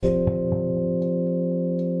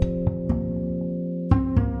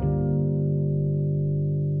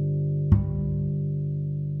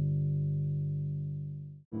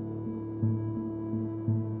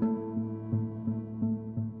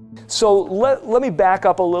So let me back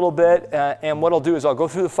up a little bit, and what I'll do is I'll go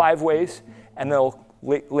through the 5 ways, and then I'll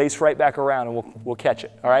lace right back around, and we'll catch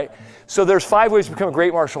it, all right? So there's 5 ways to become a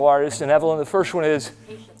great martial artist, and Evelyn, the first one is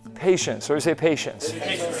patience. So we say patience.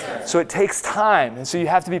 So it takes time, and so you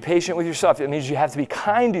have to be patient with yourself. It means you have to be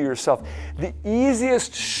kind to yourself. The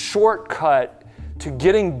easiest shortcut to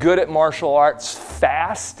getting good at martial arts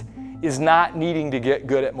fast is not needing to get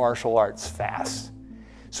good at martial arts fast.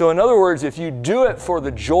 So in other words, if you do it for the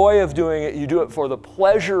joy of doing it, you do it for the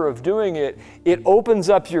pleasure of doing it, it opens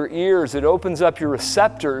up your ears, it opens up your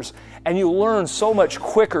receptors, and you learn so much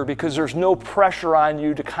quicker because there's no pressure on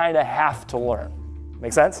you to kind of have to learn.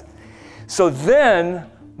 Make sense? So then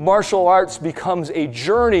martial arts becomes a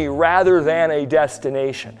journey rather than a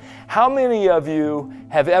destination. How many of you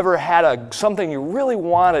have ever had something you really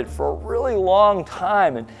wanted for a really long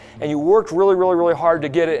time, and you worked really, really, really hard to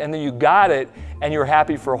get it, and then you got it, and you're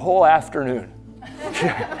happy for a whole afternoon?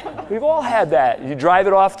 We've all had that. You drive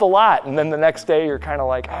it off the lot, and then the next day you're kind of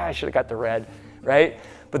like, I should have got the red, right?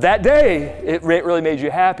 But that day, it really made you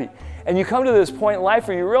happy. And you come to this point in life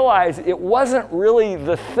where you realize it wasn't really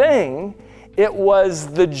the thing, it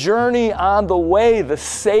was the journey on the way, the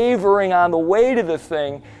savoring on the way to the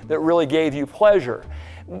thing that really gave you pleasure.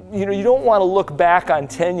 You know, you don't want to look back on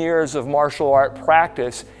 10 years of martial art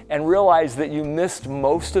practice and realize that you missed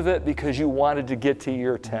most of it because you wanted to get to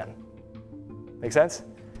year 10. Make sense?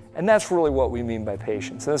 And that's really what we mean by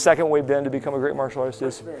patience. And the second way, Ben, to become a great martial artist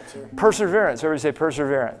is perseverance. Everybody say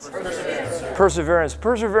perseverance. Perseverance.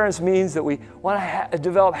 Perseverance means that we want to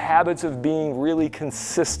develop habits of being really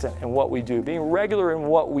consistent in what we do, being regular in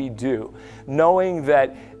what we do, knowing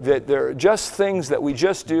that there are just things that we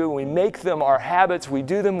just do, we make them our habits, we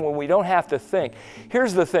do them when we don't have to think.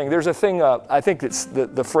 Here's the thing. There's a thing, I think it's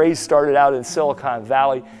the phrase started out in Silicon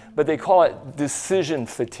Valley, but they call it decision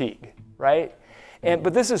fatigue, right?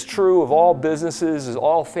 But this is true of all businesses, is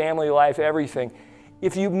all family life, everything.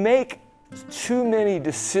 If you make too many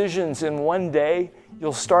decisions in one day,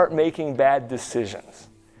 you'll start making bad decisions.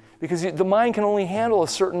 Because the mind can only handle a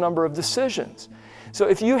certain number of decisions. So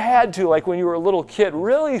if you had to, like when you were a little kid,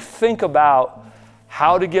 really think about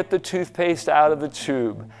how to get the toothpaste out of the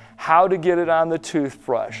tube, how to get it on the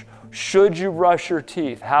toothbrush, should you brush your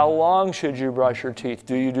teeth, how long should you brush your teeth,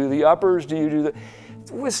 do you do the uppers, do you do the...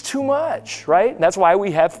 It was too much, right? And that's why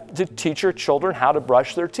we have to teach our children how to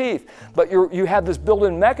brush their teeth. But you have this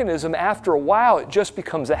built-in mechanism. After a while, it just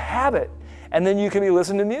becomes a habit. And then you can be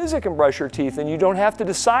listening to music and brush your teeth, and you don't have to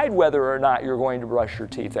decide whether or not you're going to brush your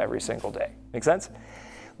teeth every single day. Make sense?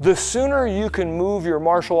 The sooner you can move your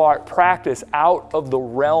martial art practice out of the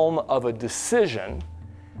realm of a decision,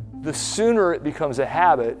 the sooner it becomes a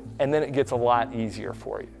habit, and then it gets a lot easier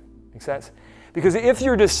for you. Make sense? Because if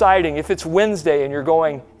you're deciding, if it's Wednesday and you're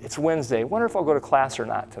going, it's Wednesday, I wonder if I'll go to class or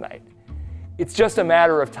not tonight. It's just a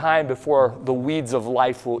matter of time before the weeds of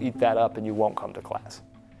life will eat that up and you won't come to class.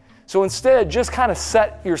 So instead, just kind of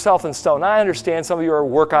set yourself in stone. Now, I understand some of you are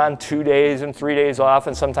work on 2 days and 3 days off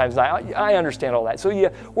and sometimes not. I understand all that. So you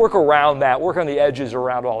work around that, work on the edges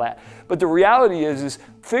around all that. But the reality is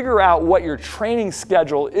figure out what your training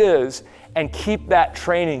schedule is and keep that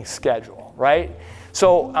training schedule, right?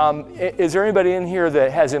 So is there anybody in here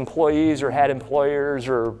that has employees or had employers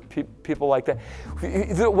or people like that?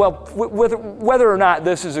 Well, whether or not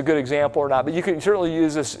this is a good example or not, but you can certainly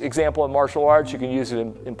use this example in martial arts. You can use it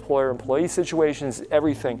in employer-employee situations,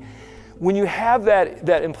 everything. When you have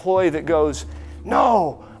that employee that goes,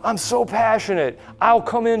 no, I'm so passionate. I'll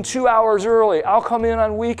come in 2 hours early. I'll come in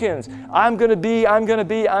on weekends. I'm going to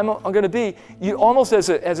be. You almost, as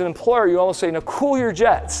an employer, you almost say, now cool your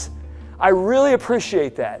jets. I really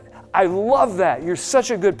appreciate that. I love that. You're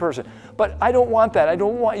such a good person. But I don't want that. I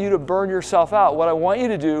don't want you to burn yourself out. What I want you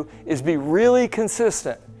to do is be really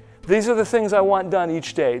consistent. These are the things I want done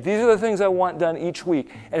each day. These are the things I want done each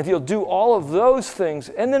week. And if you'll do all of those things,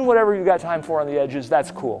 and then whatever you got time for on the edges,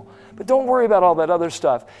 that's cool. But don't worry about all that other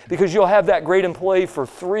stuff, because you'll have that great employee for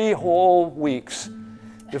 3 whole weeks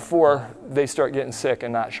before they start getting sick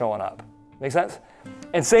and not showing up. Make sense?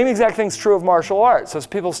 And same exact thing's true of martial arts. As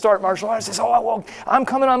people start martial arts, they say, oh, well, I'm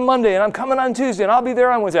coming on Monday, and I'm coming on Tuesday, and I'll be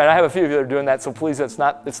there on Wednesday. And I have a few of you that are doing that, so please, it's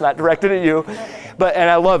not directed at you. And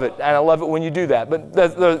I love it, and I love it when you do that.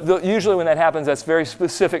 But usually when that happens, that's very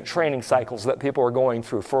specific training cycles that people are going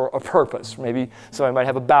through for a purpose. Maybe somebody might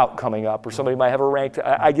have a bout coming up, or somebody might have a ranked,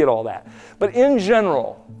 I get all that. But in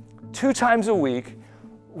general, 2 times a week,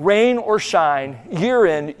 rain or shine, year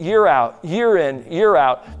in, year out,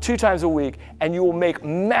 2 times a week, and you will make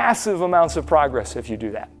massive amounts of progress if you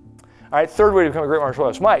do that. All right, third way to become a great martial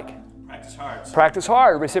artist. Mike. Practice hard. Practice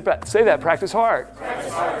hard. Everybody say that. Practice hard.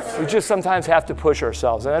 Practice hard. We just sometimes have to push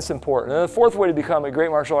ourselves, and that's important. And the fourth way to become a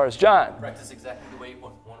great martial artist, John. Practice exactly the way you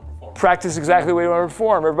want to perform. Practice exactly the way you want to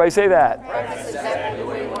perform. Everybody say that. Practice exactly the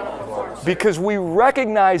way you want to perform. Because we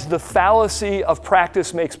recognize the fallacy of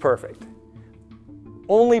practice makes perfect.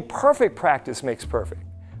 Only perfect practice makes perfect.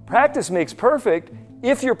 Practice makes perfect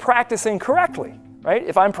if you're practicing correctly, right?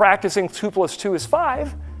 If I'm practicing 2 + 2 is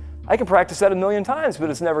 5, I can practice that 1,000,000 times, but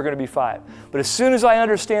it's never going to be 5. But as soon as I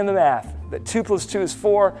understand the math, that 2 + 2 is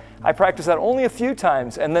 4, I practice that only a few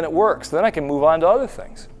times, and then it works. Then I can move on to other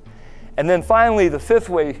things. And then finally, the fifth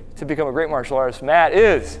way to become a great martial artist, Matt,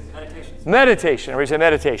 is meditation. Everybody say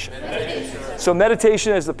meditation. So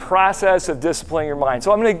meditation is the process of disciplining your mind.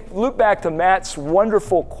 So I'm going to loop back to Matt's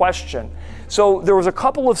wonderful question. So there was a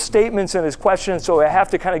couple of statements in his question, so I have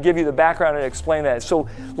to kind of give you the background and explain that. So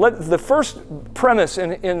the first premise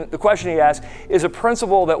in the question he asked is a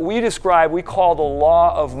principle that we describe, we call the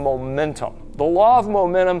law of momentum. The law of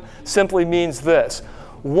momentum simply means this.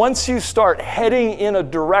 Once you start heading in a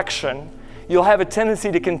direction, you'll have a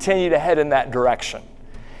tendency to continue to head in that direction.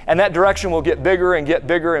 And that direction will get bigger and get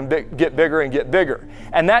bigger and get bigger and get bigger.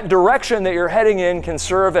 And that direction that you're heading in can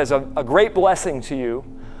serve as a great blessing to you,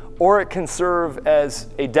 or it can serve as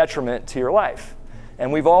a detriment to your life.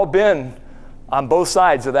 And we've all been on both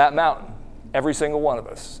sides of that mountain, every single one of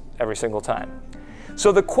us, every single time.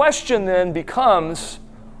 So the question then becomes,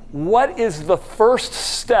 what is the first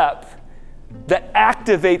step that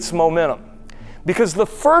activates momentum? Because the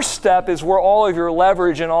first step is where all of your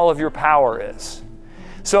leverage and all of your power is.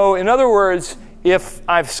 So in other words, if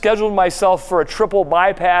I've scheduled myself for a triple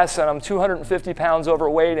bypass and I'm 250 pounds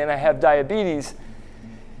overweight and I have diabetes,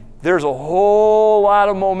 there's a whole lot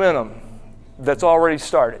of momentum that's already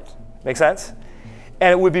started. Make sense?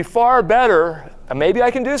 And it would be far better, and maybe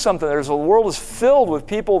I can do something. The world is filled with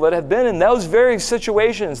people that have been in those very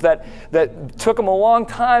situations that took them a long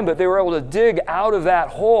time, but they were able to dig out of that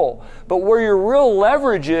hole. But where your real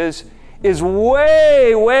leverage is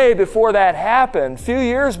way, way before that happened, a few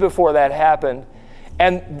years before that happened.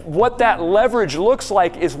 And what that leverage looks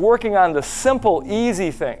like is working on the simple, easy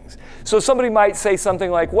things. So somebody might say something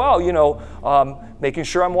like, well, making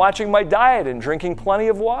sure I'm watching my diet and drinking plenty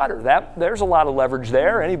of water. There's a lot of leverage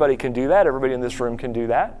there. Anybody can do that. Everybody in this room can do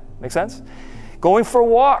that. Make sense? Going for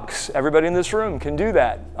walks. Everybody in this room can do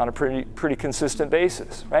that on a pretty consistent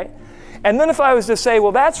basis, right? And then if I was to say,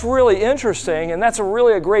 well, that's really interesting, and that's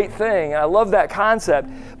really a great thing, and I love that concept,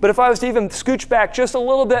 but if I was to even scooch back just a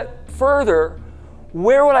little bit further,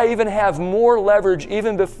 where would I even have more leverage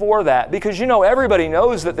even before that? Because everybody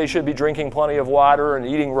knows that they should be drinking plenty of water and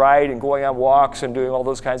eating right and going on walks and doing all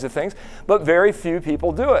those kinds of things, but very few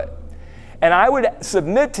people do it. And I would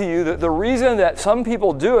submit to you that the reason that some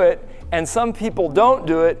people do it and some people don't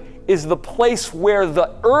do it is the place where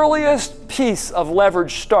the earliest piece of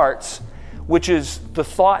leverage starts, which is the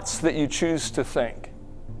thoughts that you choose to think.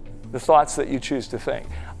 The thoughts that you choose to think.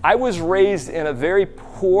 I was raised in a very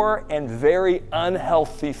poor and very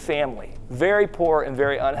unhealthy family. Very poor and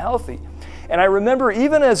very unhealthy. And I remember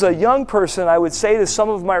even as a young person, I would say to some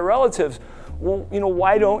of my relatives, well,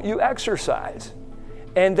 why don't you exercise?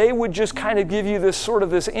 And they would just kind of give you this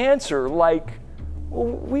answer like, well,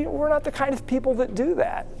 we're not the kind of people that do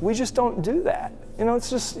that. We just don't do that. It's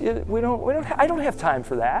just, I don't have time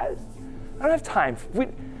for that. I don't have time. I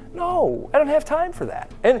don't have time for that.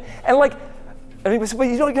 But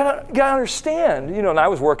you gotta understand, and I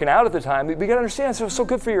was working out at the time, but you gotta understand, it's so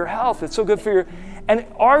good for your health, it's so good for and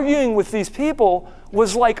arguing with these people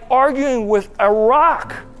was like arguing with a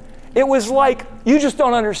rock. It was like, you just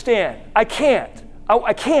don't understand. I can't.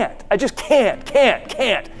 I just can't.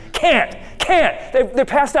 They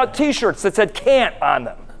passed out t-shirts that said can't on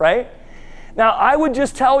them, right? Now, I would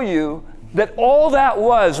just tell you that all that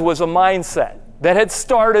was a mindset that had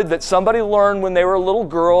started, that somebody learned when they were a little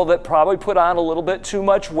girl that probably put on a little bit too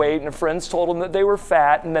much weight, and friends told them that they were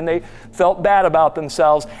fat, and then they felt bad about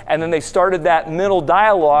themselves, and then they started that mental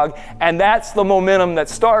dialogue, and that's the momentum that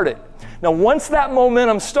started. Now, once that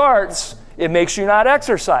momentum starts, it makes you not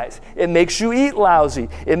exercise. It makes you eat lousy.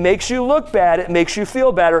 It makes you look bad. It makes you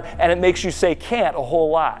feel better, and it makes you say can't a whole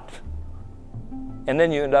lot. And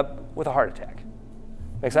then you end up with a heart attack.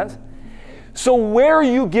 Make sense? So where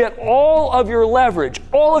you get all of your leverage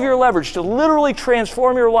to literally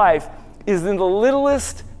transform your life is in the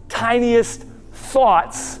littlest, tiniest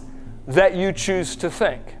thoughts that you choose to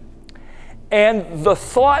think. And the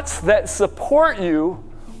thoughts that support you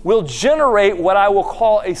will generate what I will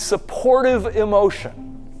call a supportive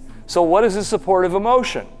emotion. So what is a supportive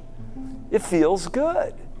emotion? It feels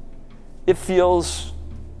good. It feels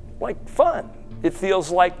like fun. it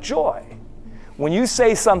feels like joy. When you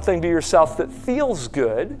say something to yourself that feels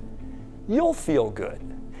good, you'll feel good.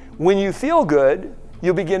 When you feel good,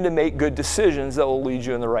 you'll begin to make good decisions that will lead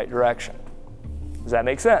you in the right direction. Does that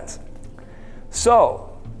make sense?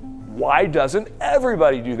 So, why doesn't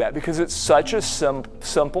everybody do that? Because it's such a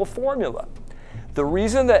simple formula. The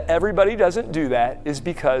reason that everybody doesn't do that is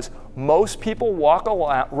because most people walk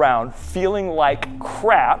around feeling like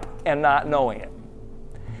crap and not knowing it.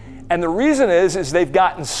 And the reason is they've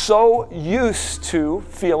gotten so used to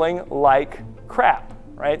feeling like crap,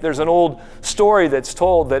 right? There's an old story that's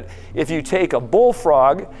told that if you take a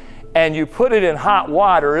bullfrog and you put it in hot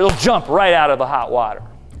water, it'll jump right out of the hot water.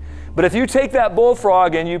 But if you take that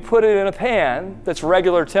bullfrog and you put it in a pan that's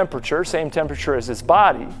regular temperature, same temperature as its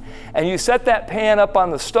body, and you set that pan up on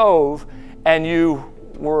the stove and you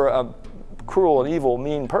were a cruel and evil,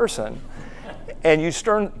 mean person, and you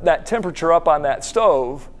turn that temperature up on that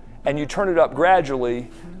stove and you turn it up gradually,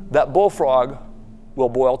 that bullfrog will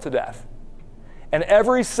boil to death. And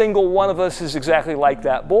every single one of us is exactly like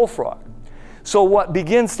that bullfrog. So what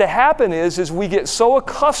begins to happen is we get so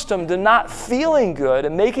accustomed to not feeling good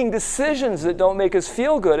and making decisions that don't make us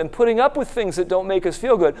feel good and putting up with things that don't make us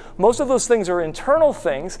feel good. Most of those things are internal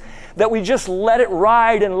things that we just let it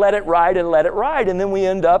ride and let it ride and let it ride, and then we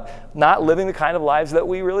end up not living the kind of lives that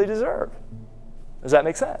we really deserve. Does that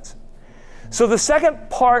make sense? So the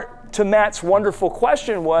second part to Matt's wonderful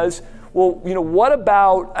question was, well, what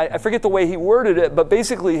about, I forget the way he worded it, but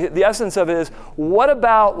basically the essence of it is, what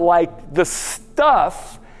about like the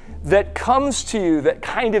stuff that comes to you that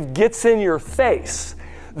kind of gets in your face?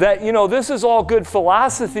 That, this is all good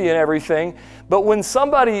philosophy and everything, but when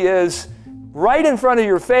somebody is right in front of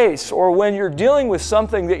your face, or when you're dealing with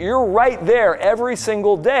something that you're right there every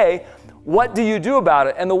single day, what do you do about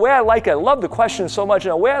it? And the way I love the question so much,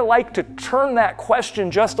 and the way I like to turn that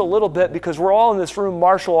question just a little bit, because we're all in this room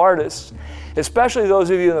martial artists, especially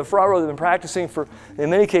those of you in the front row that have been practicing for,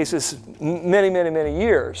 in many cases, many, many, many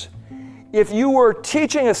years. If you were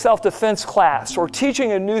teaching a self-defense class or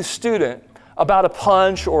teaching a new student about a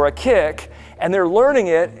punch or a kick, and they're learning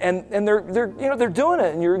it, and they're doing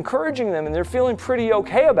it, and you're encouraging them, and they're feeling pretty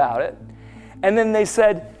okay about it, and then they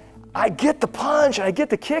said, I get the punch, and I get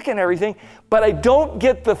the kick and everything, but I don't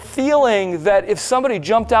get the feeling that if somebody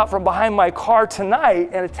jumped out from behind my car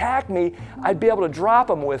tonight and attacked me, I'd be able to drop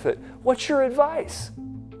them with it. What's your advice?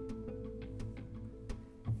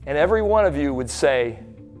 And every one of you would say,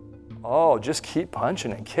 oh, just keep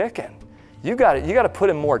punching and kicking. You got to put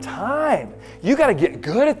in more time. You got to get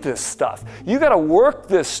good at this stuff. You got to work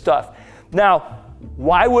this stuff. Now,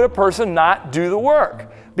 why would a person not do the work?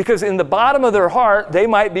 Because in the bottom of their heart, they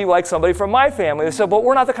might be like somebody from my family. They said, but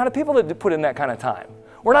we're not the kind of people that put in that kind of time.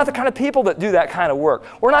 We're not the kind of people that do that kind of work.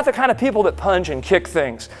 We're not the kind of people that punch and kick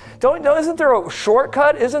things. Isn't there a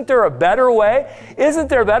shortcut? Isn't there a better way? Isn't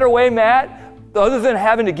there a better way, Matt, other than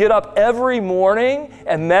having to get up every morning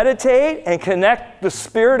and meditate and connect the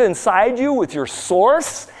spirit inside you with your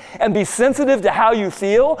source and be sensitive to how you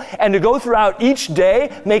feel, and to go throughout each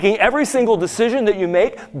day making every single decision that you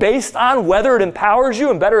make based on whether it empowers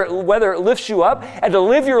you and whether it lifts you up, and to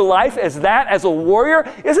live your life as a warrior?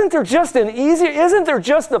 Isn't there just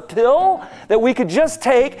a pill that we could just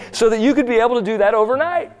take so that you could be able to do that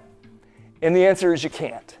overnight? And the answer is you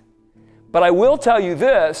can't. But I will tell you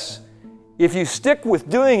this, if you stick with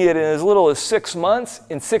doing it in as little as 6 months,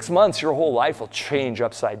 in 6 months your whole life will change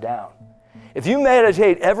upside down. If you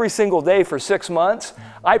meditate every single day for 6 months,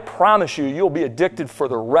 I promise you, you'll be addicted for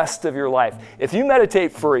the rest of your life. If you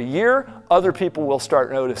meditate for a year, other people will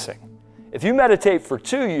start noticing. If you meditate for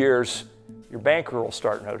 2 years, your banker will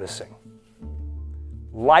start noticing.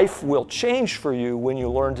 Life will change for you when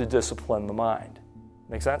you learn to discipline the mind.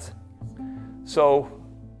 Make sense? So,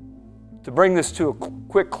 to bring this to a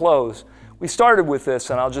quick close, we started with this,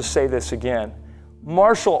 and I'll just say this again.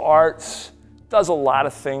 Martial arts does a lot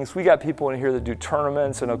of things. We got people in here that do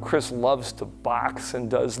tournaments. I know Chris loves to box and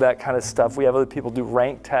does that kind of stuff. We have other people do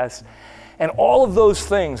rank tests and all of those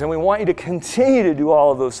things. And we want you to continue to do all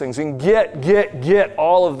of those things and get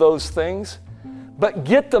all of those things. But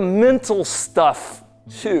get the mental stuff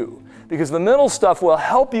too, because the mental stuff will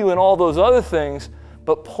help you in all those other things,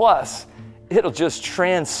 but plus, it'll just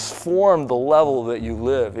transform the level that you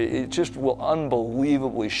live. It just will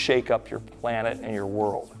unbelievably shake up your planet and your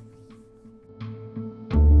world.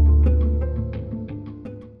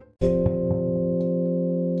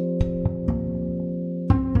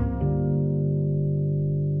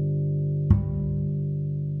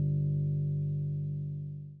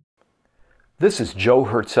 This is Joe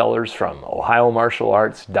Hertzellers from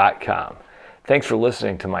OhioMartialArts.com. Thanks for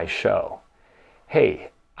listening to my show.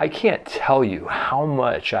 Hey, I can't tell you how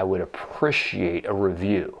much I would appreciate a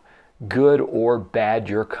review. Good or bad,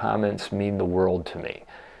 your comments mean the world to me.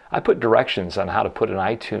 I put directions on how to put an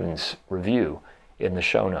iTunes review in the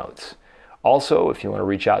show notes. Also, if you want to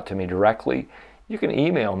reach out to me directly, you can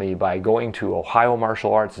email me by going to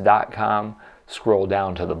ohiomartialarts.com, scroll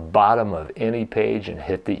down to the bottom of any page and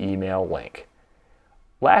hit the email link.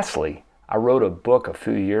 Lastly, I wrote a book a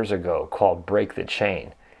few years ago called Break the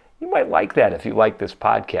Chain. You might like that if you like this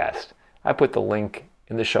podcast. I put the link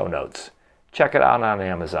in the show notes. Check it out on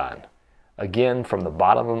Amazon. Again, from the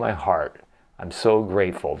bottom of my heart, I'm so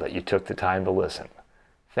grateful that you took the time to listen.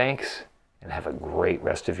 Thanks, and have a great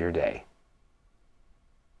rest of your day.